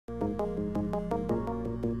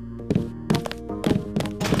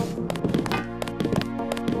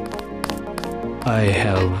I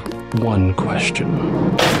have one question.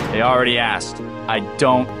 They already asked. I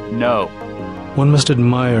don't know. One must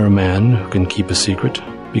admire a man who can keep a secret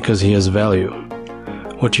because he has value.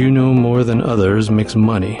 What you know more than others makes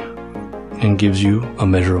money and gives you a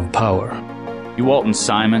measure of power. You Walton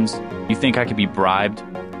Simons, you think I could be bribed?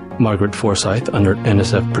 Margaret Forsyth under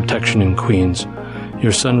NSF protection in Queens.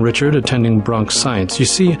 Your son Richard attending Bronx Science. You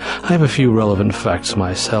see, I have a few relevant facts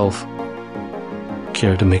myself.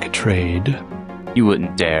 Care to make a trade? You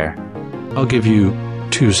wouldn't dare. I'll give you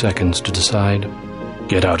 2 seconds to decide.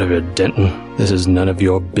 Get out of here, Denton. This is none of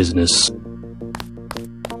your business.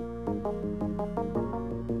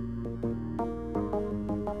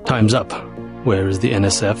 Time's up. Where is the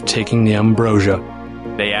NSF taking the ambrosia?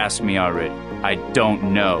 They asked me already. I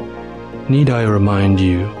don't know. Need I remind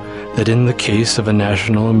you that in the case of a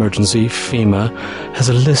national emergency, FEMA has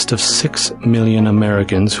a list of 6 million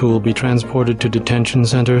Americans who will be transported to detention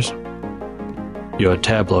centers? Your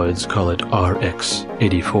tabloids call it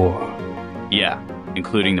RX-84. Yeah,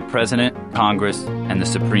 including the President, Congress, and the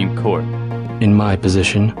Supreme Court. In my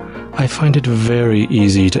position, I find it very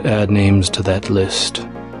easy to add names to that list.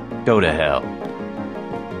 Go to hell.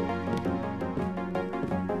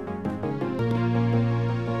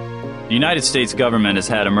 The United States government has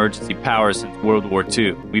had emergency powers since World War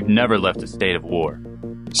II. We've never left a state of war.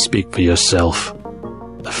 Speak for yourself.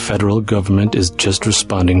 The federal government is just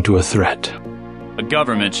responding to a threat. A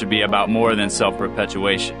government should be about more than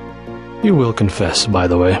self-perpetuation. You will confess, by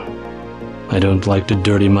the way. I don't like to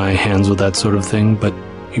dirty my hands with that sort of thing, but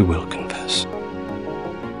you will confess.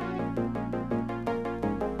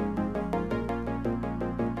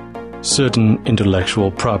 Certain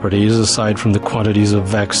intellectual properties, aside from the quantities of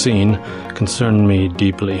vaccine, concern me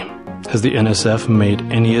deeply. Has the NSF made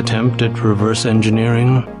any attempt at reverse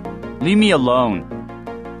engineering? Leave me alone.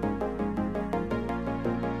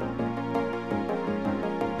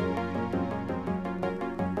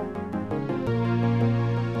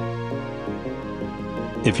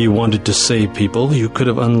 If you wanted to save people, you could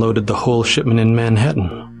have unloaded the whole shipment in Manhattan.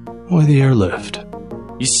 Why the airlift?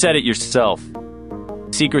 You said it yourself.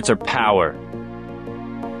 Secrets are power.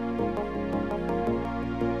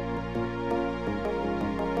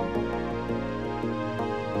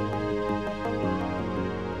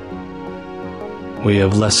 We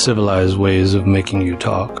have less civilized ways of making you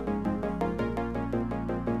talk.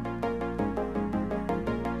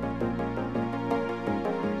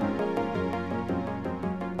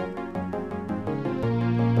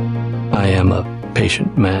 I am a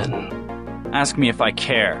patient man. Ask me if I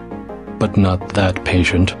care. But not that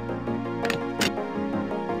patient.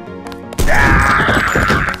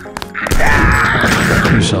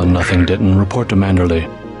 You saw nothing, Ditton. Report to Manderley.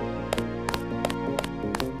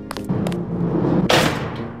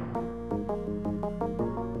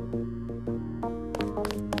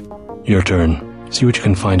 Your turn. See what you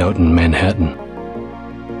can find out in Manhattan.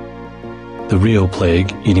 The real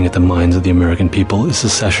plague eating at the minds of the American people is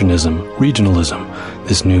secessionism, regionalism,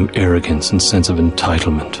 this new arrogance and sense of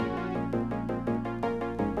entitlement.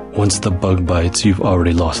 Once the bug bites, you've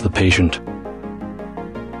already lost the patient.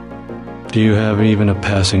 Do you have even a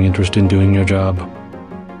passing interest in doing your job?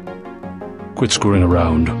 Quit screwing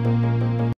around.